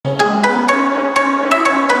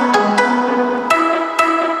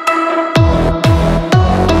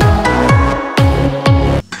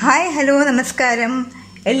നമസ്കാരം.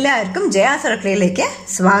 എല്ലാവർക്കും ജയാസ് അടുക്കളയിലേക്ക്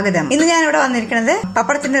സ്വാഗതം. ഇന്ന് ഞാൻ ഇവിടെ വന്നിരിക്കുന്നത്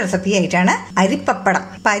പപ്പടത്തിന്റെ റെസിപ്പി ആയിട്ടാണ്. അരിപ്പപ്പടം.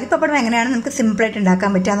 അപ്പൊ അരിപ്പപ്പടം എങ്ങനെയാണ് നമുക്ക് സിമ്പിൾ ആയിട്ട്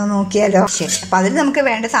ഉണ്ടാക്കാൻ പറ്റാന്ന് നോക്കിയാലോ. ശരി, അപ്പൊ അതിന് നമുക്ക്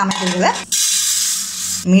വേണ്ട സാമഗ്രികൾ: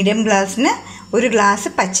 മീഡിയം ഗ്ലാസ്സിന് 1 ഗ്ലാസ്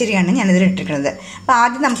പച്ചരിയാണ് ഞാനിതിൽ ഇട്ടിരിക്കുന്നത്. അപ്പോൾ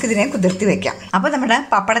ആദ്യം നമുക്കിതിനെ കുതിർത്തി വെക്കാം. അപ്പോൾ നമ്മുടെ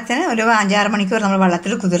പപ്പടത്തിന് ഒരു 5-6 മണിക്കൂർ നമ്മൾ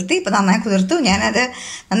വെള്ളത്തിൽ കുതിർത്തി. ഇപ്പോൾ നന്നായി കുതിർത്തു. ഞാനത്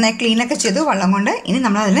നന്നായി ക്ലീനൊക്കെ ചെയ്തു വെള്ളം കൊണ്ട്. ഇനി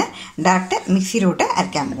നമ്മളതിന് ഡയറക്റ്റ് മിക്സിയിലോട്ട്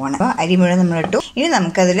അരയ്ക്കാൻ പോവാണ്. അപ്പോൾ അരി മുഴുവൻ നമ്മൾ ഇട്ടു. ഇനി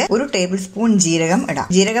നമുക്കതിൽ 1 ടേബിൾ സ്പൂൺ ജീരകം ഇടാം.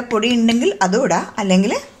 ജീരകപ്പൊടി ഉണ്ടെങ്കിൽ അതും ഇടാം,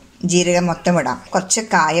 അല്ലെങ്കിൽ ജീരകം മൊത്തം ഇടാം. കുറച്ച്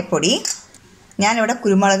കായപ്പൊടി. ഞാനിവിടെ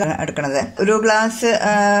കുരുമുളക് എടുക്കുന്നത്. 1 ഗ്ലാസ്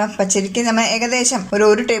പച്ചരിക്ക് നമ്മൾ ഏകദേശം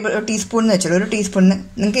ഒരു ടീസ്പൂൺ എന്ന് വെച്ചോളൂ. 1 ടീസ്പൂണിന്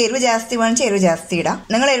നിങ്ങൾക്ക് എരിവ് ജാസ്തി വേണമെങ്കിൽ എരിവ് ജാസ്തി ഇടാം.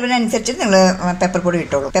 നിങ്ങൾ എരിവിനനുസരിച്ച് നിങ്ങൾ പെപ്പർ പൊടി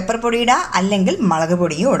ഇട്ടോളൂ. പെപ്പർ പൊടി ഇടാം, അല്ലെങ്കിൽ മുളക്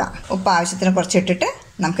പൊടിയും ഇടാം. ഉപ്പ് ആവശ്യത്തിന് കുറച്ച് ഇട്ടിട്ട്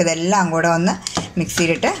നമുക്കിതെല്ലാം കൂടെ ഒന്ന്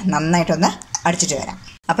മിക്സിയിലിട്ട് നന്നായിട്ടൊന്ന് അടിച്ചിട്ട് വരാം.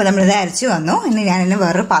 അപ്പോൾ നമ്മളിത് അരച്ച് വന്നു. ഇനി ഞാനിതിനെ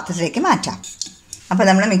വേറൊരു പാത്രത്തിലേക്ക് മാറ്റാം. അപ്പോൾ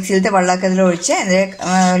നമ്മൾ മിക്സിയിലത്തെ വെള്ളമൊക്കെ ഇതിൽ ഒഴിച്ച്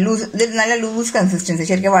ഇത് നല്ല ലൂസ് കൺസിസ്റ്റൻസി,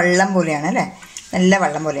 ശരിക്കും വെള്ളം പോലെയാണ് അല്ലേ, നല്ല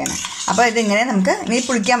വെള്ളം പോലെയാണ്. അപ്പോൾ ഇതിങ്ങനെ നമുക്ക് ഇനി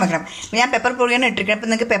പുളിക്കാൻ വെക്കണം. ഞാൻ പെപ്പർ പൊടിയാണ് ഇട്ടിരിക്കുന്നത്. അപ്പോൾ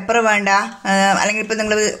നിങ്ങൾക്ക് പെപ്പർ വേണ്ട, അല്ലെങ്കിൽ ഇപ്പോൾ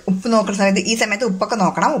നിങ്ങൾ ഉപ്പ് നോക്കുന്ന സമയത്ത് ഈ സമയത്ത് ഉപ്പൊക്കെ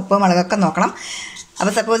നോക്കണം, ഉപ്പ് മുളകൊക്കെ നോക്കണം.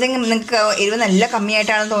 അപ്പോൾ സപ്പോസ് നിങ്ങൾക്ക് എരിവ് നല്ല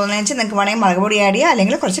കമ്മിയായിട്ടാണെന്ന് തോന്നുന്നത് വെച്ചാൽ നിങ്ങൾക്ക് വേണമെങ്കിൽ മുളക് പൊടി ആഡ് ചെയ്യുക,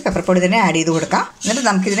 അല്ലെങ്കിൽ കുറച്ച് പെപ്പർ പൊടി തന്നെ ആഡ് ചെയ്ത് കൊടുക്കാം. എന്നിട്ട്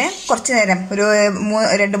നമുക്കിതിനെ കുറച്ച് നേരം ഒരു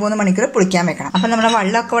 2-3 മണിക്കൂർ പുളിക്കാൻ വെക്കണം. അപ്പോൾ നമ്മുടെ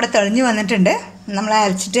വെള്ളമൊക്കെ ഇവിടെ തെളിഞ്ഞു വന്നിട്ടുണ്ട്. നമ്മൾ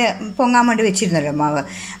അരച്ചിട്ട് പൊങ്ങാൻ വേണ്ടി വെച്ചിരുന്നല്ലോ മാവ്.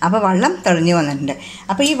 അപ്പോൾ വെള്ളം തെളിഞ്ഞു വന്നിട്ടുണ്ട്.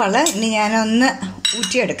 അപ്പോൾ ഈ വെള്ളം ഇനി ഞാനൊന്ന്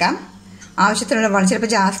ഊറ്റിയെടുക്കാം. ആവശ്യത്തിനുള്ള വെള്ളം, ചിലപ്പോൾ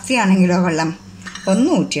ജാസ്തിയാണെങ്കിലോ വെള്ളം ഒന്ന്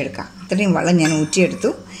ഊറ്റിയെടുക്കാം. അത്രയും വെള്ളം ഞാൻ ഊറ്റിയെടുത്തു.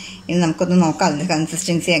 ഇനി നമുക്കൊന്ന് നോക്കാം അതിൻ്റെ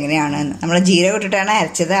കൺസിസ്റ്റൻസി എങ്ങനെയാണെന്ന്. നമ്മൾ ജീരകം ഇട്ടിട്ടാണ്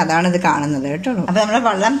അരച്ചത്, അതാണ് ഇത് കാണുന്നത് കേട്ടോ. അപ്പോൾ നമ്മൾ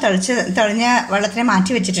വെള്ളം തെളിഞ്ഞ വെള്ളത്തിനെ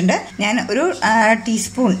മാറ്റി വെച്ചിട്ടുണ്ട്. ഞാൻ 1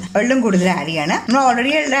 ടീസ്പൂൺ വെള്ളം കൂടുതൽ ആഡ് ചെയ്യാണ്. നമ്മൾ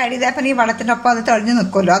ഓൾറെഡി എല്ലാം ആഡ് ചെയ്താൽ അപ്പം ഈ വെള്ളത്തിൻ്റെ ഒപ്പം അത് തെളിഞ്ഞ്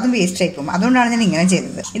നിൽക്കുമല്ലോ, അതും വേസ്റ്റ് ആയി പോകും. അതുകൊണ്ടാണ് ഞാൻ ഇങ്ങനെ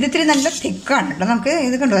ചെയ്തത്. ഇത് ഇത്തിരി നല്ല തിക്കാണ് കേട്ടോ. നമുക്ക്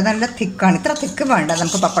ഇത് കണ്ടോ, നല്ല തിക്കാണ്. ഇത്ര തിക്ക് വേണ്ട.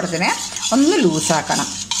 നമുക്ക് പപ്പടത്തിനെ ഒന്ന് ലൂസാക്കണം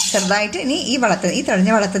ചെറുതായിട്ട്. ഇനി ഈ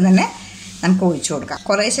തെളിഞ്ഞ വെള്ളത്തിൽ തന്നെ നമുക്ക് ഒഴിച്ചു കൊടുക്കാം.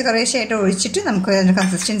 കുറേശ്ശെ ആയിട്ട് ഒഴിച്ചിട്ട് നമുക്ക് അതിൻ്റെ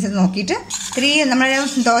കൺസിസ്റ്റൻസി നോക്കിയിട്ട് ഇത്തിരി നമ്മുടെ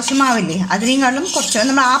ദോശമാവില്ലേ അതിനേക്കാളും കുറച്ച്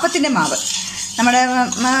നമ്മുടെ ആപ്പത്തിൻ്റെ മാവ്, നമ്മുടെ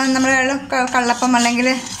കള്ളപ്പം അല്ലെങ്കിൽ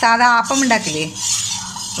സാധാ ആപ്പം ഉണ്ടാക്കില്ലേ,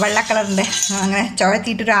 വെള്ള കളറിൻ്റെ അങ്ങനെ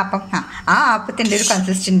ചുവത്തിയിട്ടൊരു ആപ്പം, ആ ആപ്പത്തിൻ്റെ ഒരു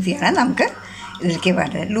കൺസിസ്റ്റൻസിയാണ് നമുക്ക് ഇതിലേക്ക്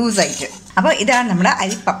വേണ്ടത്, ലൂസായിട്ട്. അപ്പോൾ ഇതാണ് നമ്മുടെ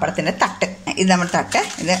അരിപ്പപ്പടത്തിൻ്റെ തട്ട്. ഇത് നമ്മുടെ തട്ട്.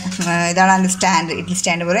 ഇതാണ് അതിൻ്റെ സ്റ്റാൻഡ്, ഇഡ്ഡലി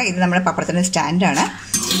സ്റ്റാൻഡ് പോലെ. ഇത് നമ്മുടെ പപ്പടത്തിൻ്റെ സ്റ്റാൻഡാണ്.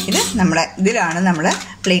 ഇതിലാണ് നമ്മൾ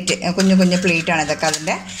പ്ലേറ്റ്, കുഞ്ഞു പ്ലേറ്റാണ് ഇതൊക്കെ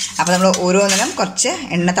അതിൻ്റെ. അപ്പോൾ നമ്മൾ ഓരോന്നിനും കുറച്ച്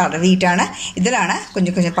എണ്ണ തടവിയിട്ടാണ് ഇതിലാണ്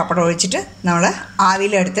കുഞ്ഞു പപ്പടം ഒഴിച്ചിട്ട് നമ്മൾ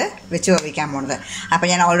ആവിയിലെടുത്ത് വെച്ച് വേവിക്കാൻ പോകുന്നത്. അപ്പോൾ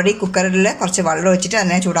ഞാൻ ഓൾറെഡി കുക്കറിൽ കുറച്ച് വെള്ളം ഒഴിച്ചിട്ട്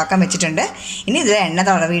അതിനെ ചൂടാക്കാൻ വെച്ചിട്ടുണ്ട്. ഇനി ഇതിൽ എണ്ണ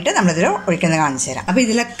തടവിയിട്ട് നമ്മളിതിൽ ഒഴിക്കുന്നത് കാണിച്ചു തരാം. അപ്പോൾ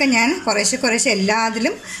ഇതിലൊക്കെ ഞാൻ കുറേശ്ശെ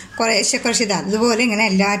എല്ലാത്തിലും കുറേശ്ശെ ഇത് അതുപോലെ ഇങ്ങനെ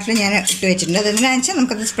എല്ലാറ്റിലും ഞാൻ ഇട്ട് വെച്ചിട്ടുണ്ട്. അതെന്തിനാണെന്ന് വെച്ചാൽ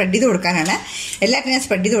നമുക്കത് സ്പ്രെഡ് ചെയ്ത് കൊടുക്കാനാണ്. എല്ലാത്തിനും ഞാൻ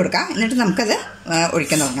സ്പ്രെഡ് ചെയ്ത് കൊടുക്കാം. എന്നിട്ട് നമുക്കത്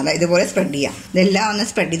ഒഴിക്കാൻ തുടങ്ങാം. ഇതുപോലെ സ്പ്രെഡ് ചെയ്യാം. ഇതെല്ലാം ഒന്ന്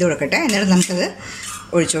സ്പ്രെഡ് ചെയ്ത് കൊടുക്കട്ടെ. എന്നിട്ട് നമുക്കത്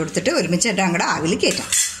ഒഴിച്ചു കൊടുത്തിട്ട് ഒരുമിച്ചിട്ട് അങ്ങോട്ട് ആവിൽ കയറ്റാം.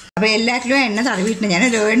 അപ്പോൾ എല്ലാറ്റിലും എണ്ണ തടവിയിട്ടുണ്ട്. ഞാൻ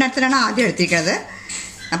 1 എണ്ണത്തിലാണ് ആദ്യം എടുത്തിരിക്കുന്നത്.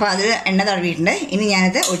 അപ്പോൾ അതിൽ എണ്ണ തടവിയിട്ടുണ്ട്. ഇനി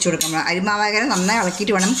ഞാനത് ഒഴിച്ചു കൊടുക്കാം. അരിമാവായകരം നന്നായി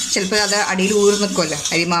ഇളക്കിയിട്ട് വേണം. ചിലപ്പോൾ അത് അടിയിൽ ഊറി നിൽക്കുമല്ലോ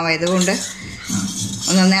അരിമാവായതുകൊണ്ട്.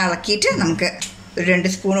 ഒന്ന് നന്നായി ഇളക്കിയിട്ട് നമുക്ക് ഒരു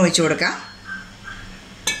 2 സ്പൂൺ ഒഴിച്ചു കൊടുക്കാം.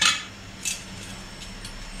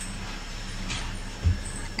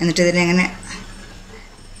 എന്നിട്ട് ഇതിനെങ്ങനെ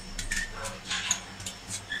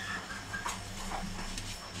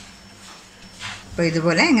അപ്പോൾ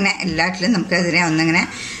ഇതുപോലെ ഇങ്ങനെ എല്ലാറ്റിലും നമുക്ക് അതിനെ ഒന്നിങ്ങനെ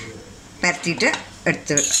പരത്തിയിട്ട്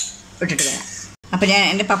ഇട്ടിട്ട് വരാം. അപ്പോൾ ഞാൻ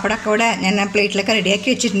എൻ്റെ പപ്പടമൊക്കെ കൂടെ ഞാൻ പ്ലേറ്റിലൊക്കെ റെഡിയാക്കി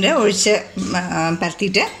വെച്ചിട്ടുണ്ട്, ഒഴിച്ച്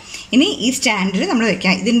പരത്തിയിട്ട്. ഇനി ഈ സ്റ്റാൻഡിൽ നമ്മൾ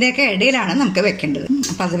വെക്കാം. ഇതിൻ്റെയൊക്കെ ഇടയിലാണ് നമുക്ക് വെക്കേണ്ടത്.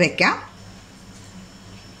 അപ്പോൾ അത് വെക്കാം.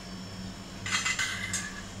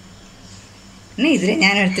 ഇനി ഇതിൽ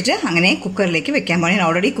ഞാൻ എടുത്തിട്ട് അങ്ങനെ കുക്കറിലേക്ക് വെക്കാൻ പോകണം. ഞാൻ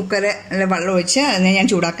ഓൾറെഡി കുക്കറിൽ വെള്ളം ഒഴിച്ച് അതിനെ ഞാൻ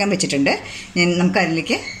ചൂടാക്കാൻ വെച്ചിട്ടുണ്ട്. നമുക്ക്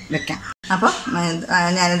അതിലേക്ക് വെക്കാം. അപ്പോൾ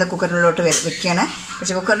ഞാനിത് കുക്കറിനുള്ളിലോട്ട് വെക്കുകയാണ്.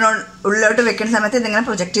 പക്ഷേ കുക്കറിനുള്ളിലോട്ട് വെക്കുന്ന സമയത്ത് ഇതിങ്ങനെ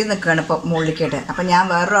പ്രൊജക്റ്റ് ചെയ്ത് നിൽക്കുകയാണ് ഇപ്പോൾ മുകളിലേക്കായിട്ട്. അപ്പോൾ ഞാൻ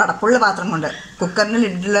വേറൊരു അടപ്പുള്ള പാത്രം കൊണ്ട്, കുക്കറിന്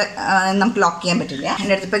ലിഡിൽ നമുക്ക് ലോക്ക് ചെയ്യാൻ പറ്റില്ല.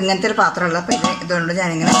 എൻ്റെ അടുത്ത് ഇപ്പോൾ ഇങ്ങനത്തെ ഒരു പാത്രമുള്ള, അപ്പോൾ ഇതുകൊണ്ട്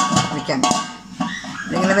ഞാനിങ്ങനെ വെക്കാം.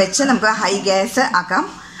 ഇതിങ്ങനെ വെച്ച് നമുക്ക് ഹൈ ഗ്യാസ് ആക്കാം.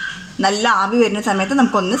 നല്ല ആവി വരുന്ന സമയത്ത്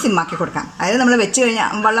നമുക്കൊന്ന് സിമ്മാക്കി കൊടുക്കാം. അതായത് നമ്മൾ വെച്ച്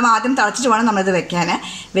കഴിഞ്ഞാൽ വെള്ളം ആദ്യം തിളച്ചിട്ട് വേണം നമ്മളിത് വെക്കാൻ.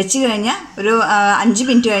 വെച്ച് കഴിഞ്ഞാൽ ഒരു 5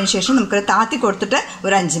 മിനിറ്റ് കഴിഞ്ഞ ശേഷം നമുക്കൊരു താത്തി കൊടുത്തിട്ട്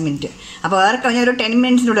ഒരു 5 മിനിറ്റ്. അപ്പോൾ വേറെ കഴിഞ്ഞാൽ ഒരു 10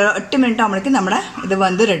 മിനിറ്റ്സിനുള്ളിൽ 8 മിനിറ്റ് ആകുമ്പോഴേക്കും നമ്മുടെ ഇത്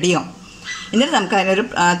വന്ന് റെഡിയാവും. എന്നിട്ട് നമുക്ക് അതിനൊരു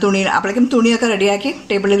തുണി, അപ്പോഴേക്കും തുണിയൊക്കെ റെഡിയാക്കി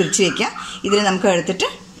ടേബിളിൽ വിരിച്ച് വയ്ക്കാം. ഇതിൽ നമുക്ക് എടുത്തിട്ട്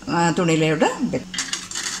തുണിയിലോട്ട്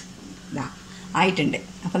ഇതാ ആയിട്ടുണ്ട്.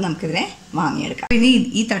 അപ്പം നമുക്കിതിനെ വാങ്ങിയെടുക്കാം. ഇനി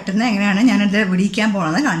ഈ തട്ടുന്ന എങ്ങനെയാണ് ഞാനിത് വിടിയിക്കാൻ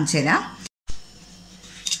പോകണമെന്ന് കാണിച്ചു തരാം.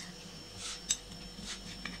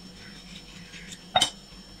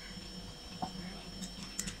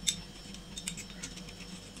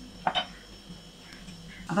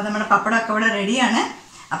 അപ്പോൾ നമ്മുടെ പപ്പടമൊക്കെ ഇവിടെ റെഡിയാണ്.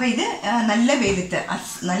 അപ്പോൾ ഇത് നല്ല വെയിലത്ത്,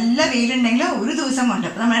 നല്ല വെയിലുണ്ടെങ്കിൽ ഒരു ദിവസം കൊണ്ട്,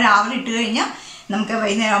 അപ്പോൾ നമ്മൾ രാവിലെ ഇട്ട് കഴിഞ്ഞാൽ നമുക്ക്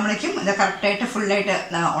വൈകുന്നേരം ആകുമ്പോഴേക്കും ഇത് കറക്റ്റായിട്ട് ഫുള്ളായിട്ട്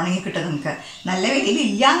ഉണങ്ങി കിട്ടും. നമുക്ക് നല്ല വെയിൽ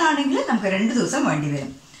ഇല്ലാന്നാണെങ്കിൽ നമുക്ക് 2 ദിവസം വേണ്ടി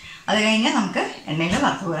വരും. അത് കഴിഞ്ഞാൽ നമുക്ക് എണ്ണയിൽ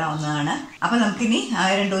വറുത്ത് പോരാവുന്നതാണ്. അപ്പോൾ നമുക്കിനി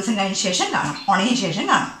 2 ദിവസം കഴിഞ്ഞ ശേഷം കാണാം, ഉണങ്ങിയ ശേഷം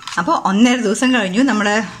കാണാം. അപ്പോൾ 1.5 ദിവസം കഴിഞ്ഞു നമ്മൾ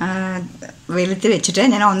വെയിലത്ത് വെച്ചിട്ട്.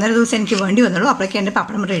 ഞാൻ 1.5 ദിവസം എനിക്ക് വേണ്ടി വന്നുള്ളൂ. അപ്പോഴേക്കും എൻ്റെ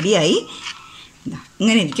പപ്പടം റെഡിയായി.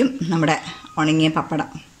 ഇങ്ങനെ ഇരിക്കും നമ്മുടെ ഉണങ്ങിയ പപ്പടം.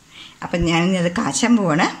 അപ്പം ഞാനിനി അത് കാച്ചാൻ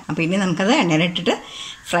പോവാണ്. അപ്പോൾ ഇനി നമുക്കത് എണ്ണയിലിട്ടിട്ട്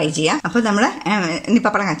ഫ്രൈ ചെയ്യാം. അപ്പോൾ നമ്മൾ ഇനി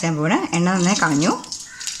പപ്പടം കാച്ചാൻ പോവാണ്. എണ്ണ നന്നായി കളഞ്ഞു.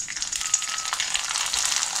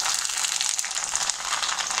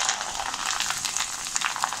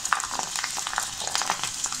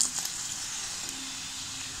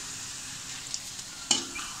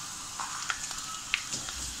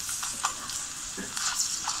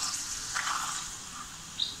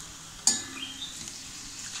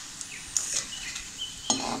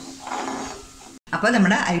 അപ്പോൾ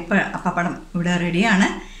നമ്മുടെ പപ്പടം ഇവിടെ റെഡിയാണ്.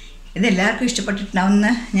 ഇത് എല്ലാവർക്കും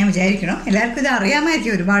ഇഷ്ടപ്പെട്ടിട്ടുണ്ടാവുമെന്ന് ഞാൻ വിചാരിക്കണം. എല്ലാവർക്കും ഇത്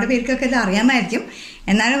അറിയാമായിരിക്കും, ഒരുപാട് പേർക്കൊക്കെ ഇത് അറിയാമായിരിക്കും.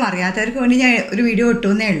 എന്നാലും അറിയാത്തവർക്ക് വേണ്ടി ഞാൻ ഒരു വീഡിയോ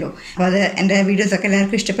ഇട്ടുവെന്നേ ഉള്ളൂ. അപ്പോൾ അത് എൻ്റെ വീഡിയോസൊക്കെ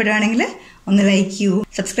എല്ലാവർക്കും ഇഷ്ടപ്പെടുകയാണെങ്കിൽ ഒന്ന് ലൈക്ക് ചെയ്യൂ.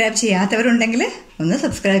 സബ്സ്ക്രൈബ് ചെയ്യാത്തവരുണ്ടെങ്കിൽ ഒന്ന്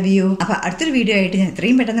സബ്സ്ക്രൈബ് ചെയ്യൂ. അപ്പോൾ അടുത്തൊരു വീഡിയോ ആയിട്ട് ഞാൻ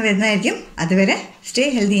എത്രയും പെട്ടെന്ന് വരുന്നതായിരിക്കും. അതുവരെ സ്റ്റേ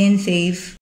ഹെൽത്തി ആൻഡ് സേഫ്.